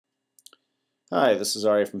Hi, this is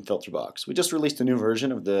Ari from Filtrbox. We just released a new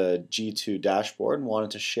version of the G2 dashboard and wanted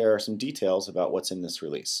to share some details about what's in this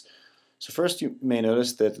release. So first, you may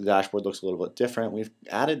notice that the dashboard looks a little bit different. We've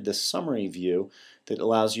added this summary view that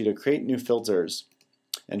allows you to create new filters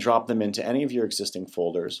and drop them into any of your existing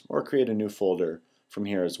folders or create a new folder from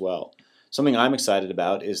here as well. Something I'm excited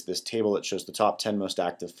about is this table that shows the top 10 most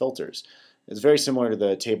active filters. It's very similar to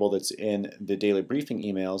the table that's in the daily briefing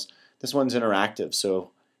emails. This one's interactive,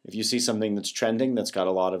 so if you see something that's trending that's got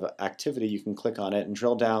a lot of activity, you can click on it and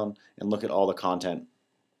drill down and look at all the content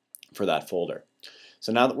for that folder.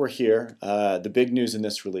 So now that we're here, the big news in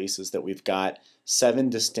this release is that we've got 7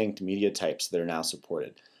 distinct media types that are now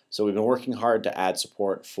supported. So we've been working hard to add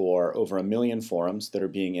support for over 1 million forums that are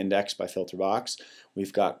being indexed by Filtrbox.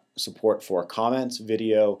 We've got support for comments,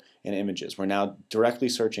 video, and images. We're now directly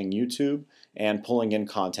searching YouTube and pulling in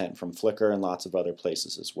content from Flickr and lots of other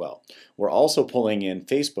places as well. We're also pulling in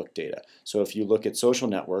Facebook data. So if you look at social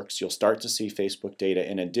networks, you'll start to see Facebook data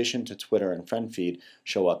in addition to Twitter and friend feed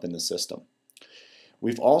show up in the system.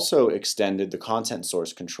 We've also extended the content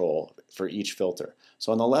source control for each filter.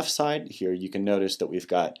 So on the left side here, you can notice that we've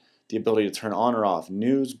got the ability to turn on or off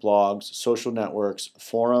news, blogs, social networks,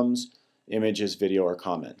 forums, images, video, or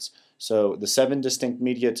comments. So the 7 distinct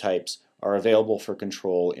media types are available for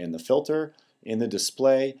control in the filter, in the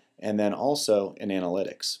display, and then also in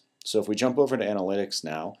analytics. So if we jump over to analytics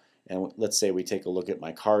now, and let's say we take a look at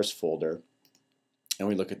my cars folder, and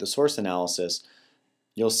we look at the source analysis,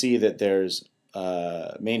 you'll see that there's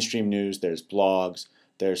mainstream news, there's blogs,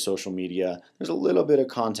 there's social media. There's a little bit of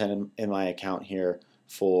content in my account here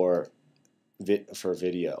for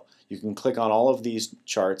video. You can click on all of these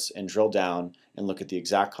charts and drill down and look at the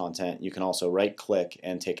exact content. You can also right click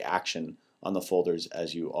and take action on the folders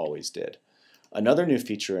as you always did. Another new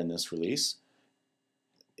feature in this release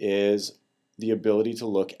is the ability to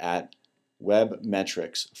look at web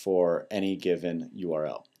metrics for any given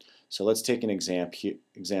URL. So let's take an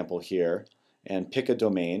example here and pick a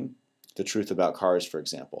domain, The Truth About Cars, for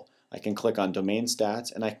example. I can click on domain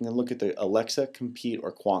stats and I can look at the Alexa, Compete,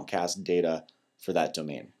 or Quantcast data for that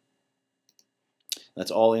domain.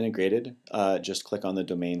 That's all integrated. Just click on the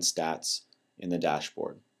domain stats in the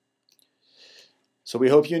dashboard. So we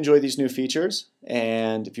hope you enjoy these new features,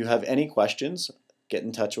 and if you have any questions, get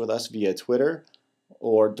in touch with us via Twitter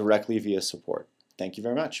or directly via support. Thank you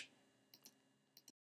very much.